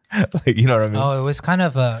podcast. Like, you know what I mean? Oh, it was kind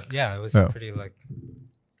of pretty like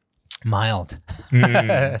mild.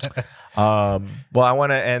 Well, I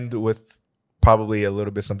want to end with probably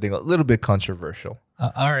something a little bit controversial.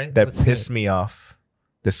 All right. That pissed me off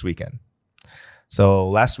this weekend. So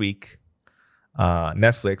last week,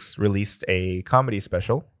 Netflix released a comedy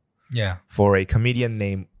special. Yeah. For a comedian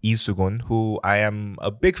named Lee Soo-gun, who I am a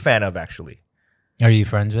big fan of, actually. Are you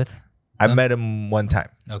friends with? I met him one time.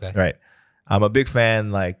 Okay. Right. I'm a big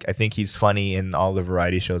fan. Like, I think he's funny in all the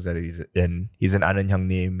variety shows that he's in. He's in 아는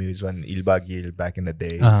형님. He was on 1박 2일 back in the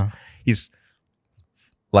days. He's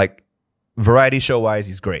like, variety show wise,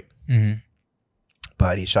 he's great.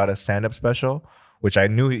 But he shot a stand-up special, which I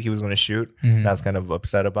knew he was going to shoot. And I was kind of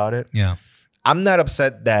upset about it. Yeah. I'm not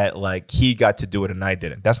upset that like he got to do it and I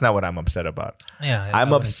didn't. That's not what I'm upset about. Yeah,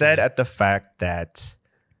 I'm upset at the fact that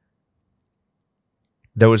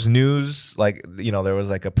there was news, like, you know, there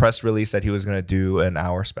was like a press release that he was going to do an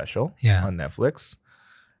hour special on Netflix,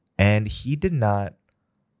 and he did not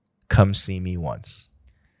come see me once.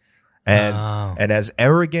 And as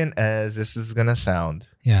arrogant as this is going to sound,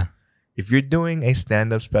 if you're doing a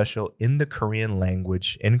stand-up special in the Korean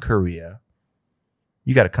language in Korea,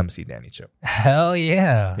 you got to come see Danny Cho. Hell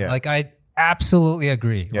yeah. Like, I absolutely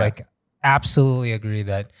agree. Yeah. Like, absolutely agree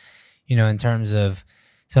that, you know, in terms of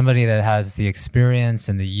somebody that has the experience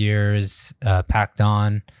and the years packed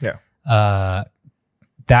on,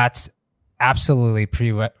 that's absolutely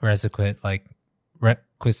prerequisite. Like,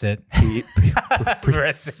 requisite.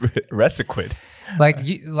 Requisite.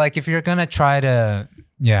 Like, if you're going to try to,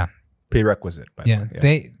 prerequisite. By the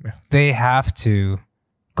way. They have to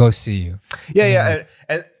go see you. And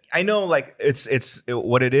I know, like, it's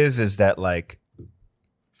what it is that, like,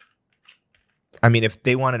 I mean, if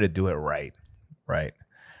they wanted to do it right,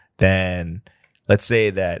 then let's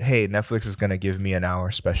say that, hey, Netflix is gonna give me an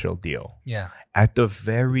hour special deal. Yeah. At the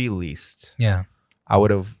very least, I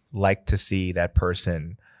would have liked to see that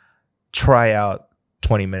person try out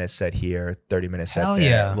 20-minute set here, 30-minute set there.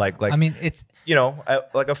 Yeah. Like I mean, it's, you know,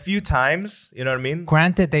 like a few times, you know what I mean?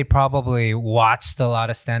 Granted, they probably watched a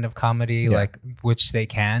lot of stand-up comedy, like, which they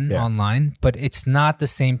can online, but it's not the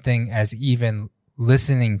same thing as even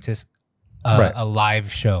listening to a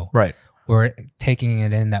live show. Right. Or taking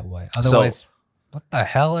it in that way. Otherwise, what the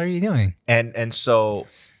hell are you doing? And so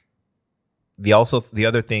the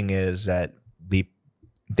other thing is that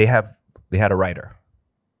they had a writer,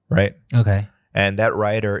 right? Okay. And that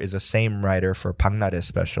writer is the same writer for Pangnare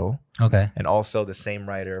special. Okay. And also the same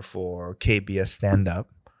writer for KBS stand up.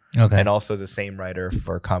 Okay. And also the same writer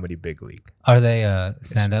for Comedy Big League. Are they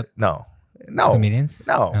stand up? No. Comedians?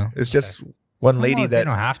 No. It's just one lady that they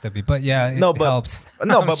don't have to be, but yeah, it helps.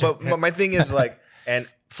 No, but my thing is like, and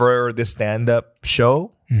for the stand up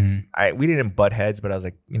show, we didn't butt heads, but I was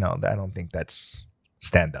like, I don't think that's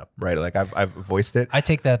stand up, right? Like I've voiced it. I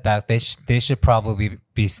take that back. They should probably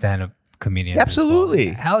be stand up comedians.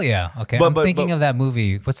 Absolutely. Well. Hell yeah. Okay. I'm thinking of that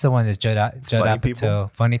movie. What's the one that Judd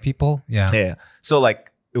Apatow? Funny People? Yeah. Yeah. So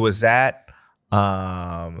like it was that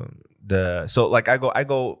I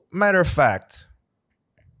go matter of fact,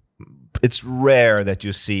 it's rare that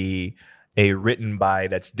you see a written by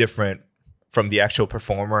that's different from the actual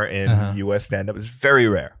performer in US stand-up. It's very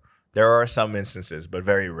rare. There are some instances, but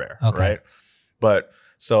very rare, right? But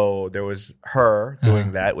so there was her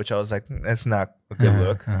doing that, which I was like, that's not a good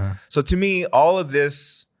look. So to me, all of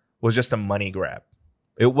this was just a money grab.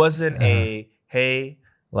 It wasn't hey,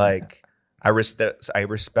 like I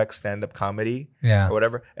respect stand-up comedy or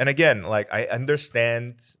whatever. And again, like I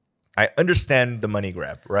understand the money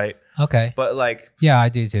grab, right? Okay. But like, yeah, I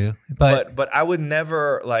do too. But I would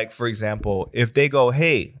never, like, for example, if they go,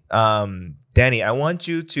 hey, Danny, I want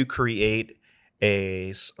you to create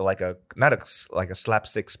not a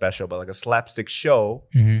slapstick special, but like a slapstick show,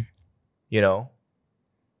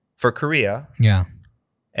 for Korea. Yeah.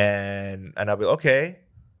 And I'll be okay.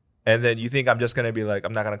 And then you think I'm just gonna be like,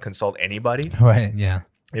 I'm not gonna consult anybody, right? Yeah.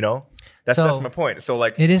 That's my point. So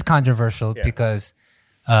like, it is controversial because.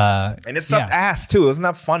 And it's up ass too. It's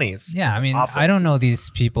not funny. It's I mean, awful. I don't know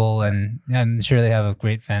these people, and I'm sure they have a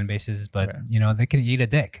great fan bases, but they can eat a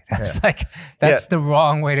dick. That's the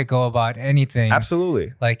wrong way to go about anything.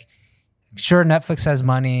 Absolutely. Like, sure, Netflix has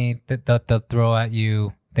money that they'll throw at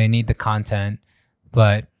you. They need the content,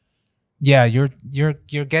 but yeah, you're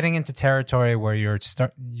getting into territory where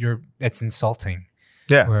it's insulting.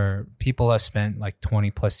 Yeah. Where people have spent like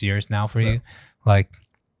 20 plus years now for you, like.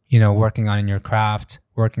 Working on your craft,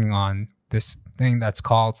 working on this thing that's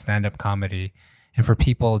called stand-up comedy, and for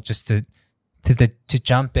people just to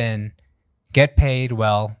jump in, get paid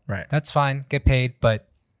well, right? That's fine, get paid, but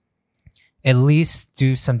at least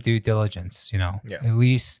do some due diligence. At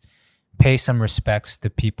least pay some respects to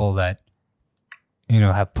people that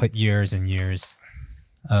have put years and years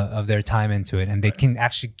of their time into it, and they can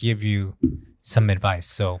actually give you some advice.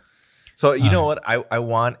 So you know what I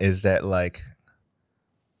want is that like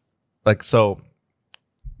so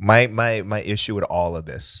my issue with all of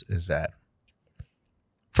this is that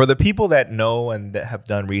for the people that know and that have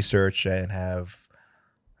done research and have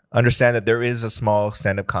understand that there is a small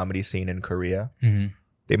stand-up comedy scene in Korea,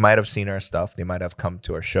 they might have seen our stuff, they might have come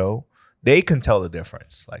to our show, they can tell the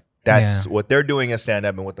difference. Like that's what they're doing in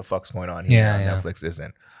stand-up and what the fuck's going on here on Netflix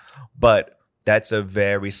isn't. But that's a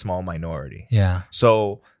very small minority. Yeah.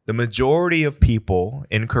 So the majority of people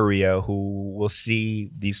in Korea who will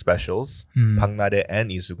see these specials, Pangnare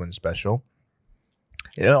and Isugun special,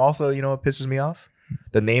 also, what pisses me off?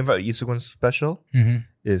 The name of Isugun special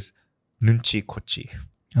is Noonchi Kochi.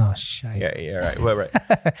 Oh shit. Yeah, right. Well, right.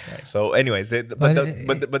 Right. So, anyways, but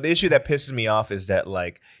the issue that pisses me off is that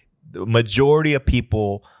like the majority of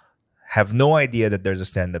people have no idea that there's a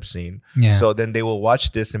stand-up scene. Yeah. So then they will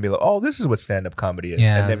watch this and be like, oh, this is what stand-up comedy is.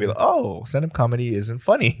 Yeah. And then be like, oh, stand-up comedy isn't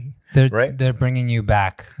funny. They're bringing you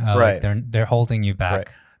back. Right. Like they're holding you back. Right.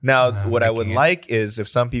 Now, what I would like is if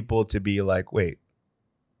some people to be like, wait,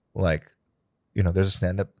 like, there's a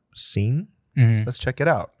stand-up scene. Let's check it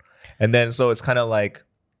out. And then so it's kind of like,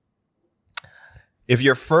 if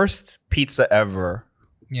your first pizza ever,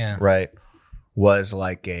 right, was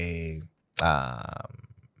like a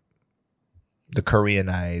the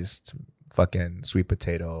Koreanized fucking sweet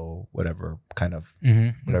potato, whatever kind of.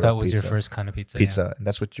 That was your first kind of pizza. Yeah. And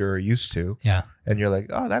that's what you're used to. Yeah. And you're like,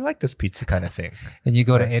 oh, I like this pizza kind of thing. And you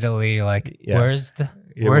go to Italy, like, where's the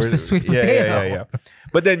sweet potato? Yeah.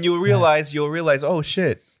 But then you'll realize, oh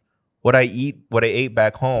shit, what I ate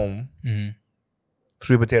back home,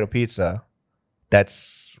 sweet potato pizza,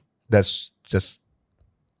 that's just.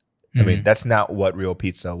 I mean, that's not what real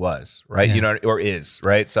pizza was, right? Yeah. Or is,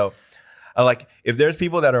 right? So. Like if there's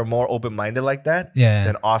people that are more open-minded like that,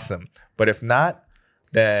 then awesome. But if not,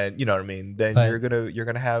 then you know what I mean. Then you're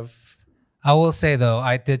gonna have. I will say though,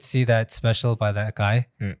 I did see that special by that guy,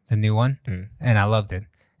 the new one, and I loved it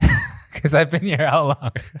because I've been here how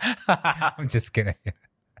long? I'm just kidding.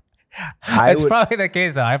 It's probably the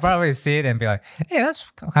case though. I probably see it and be like, "Hey, that's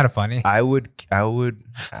kind of funny." I would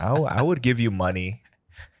give you money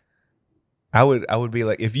I would be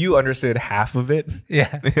like, if you understood half of it,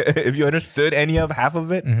 Yeah. if you understood any of half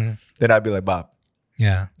of it, then I'd be like, Bob,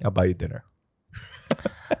 yeah, I'll buy you dinner.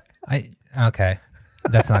 Okay.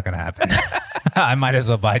 That's not gonna happen. I might as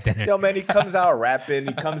well buy dinner. Yo, man, he comes out rapping.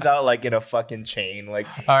 He comes out like in a fucking chain. Like,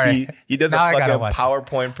 all right. he does Now a I gotta fucking watch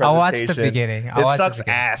PowerPoint presentation. I'll watch the beginning. It sucks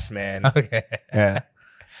ass, man. Okay. Yeah.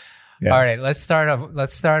 All right. Let's start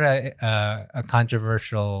a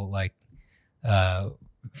controversial like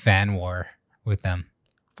fan war with them.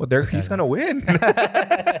 Well, he's gonna win.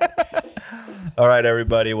 All right,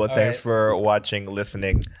 everybody. Well, thanks for watching,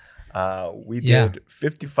 listening. We did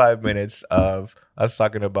 55 minutes of us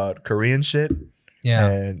talking about Korean shit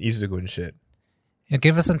and Izugun shit. Yeah,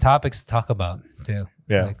 give us some topics to talk about too.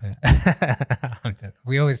 Yeah.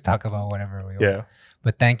 We always talk about whatever we want. Yeah.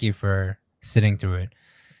 But thank you for sitting through it.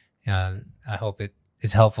 I hope it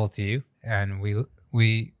is helpful to you, and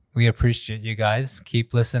we appreciate you guys.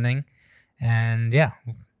 Keep listening, and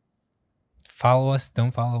follow us.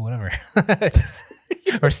 Don't follow, whatever.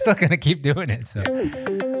 We're still gonna keep doing it. So,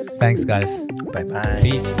 thanks, guys. Bye bye.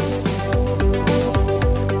 Peace.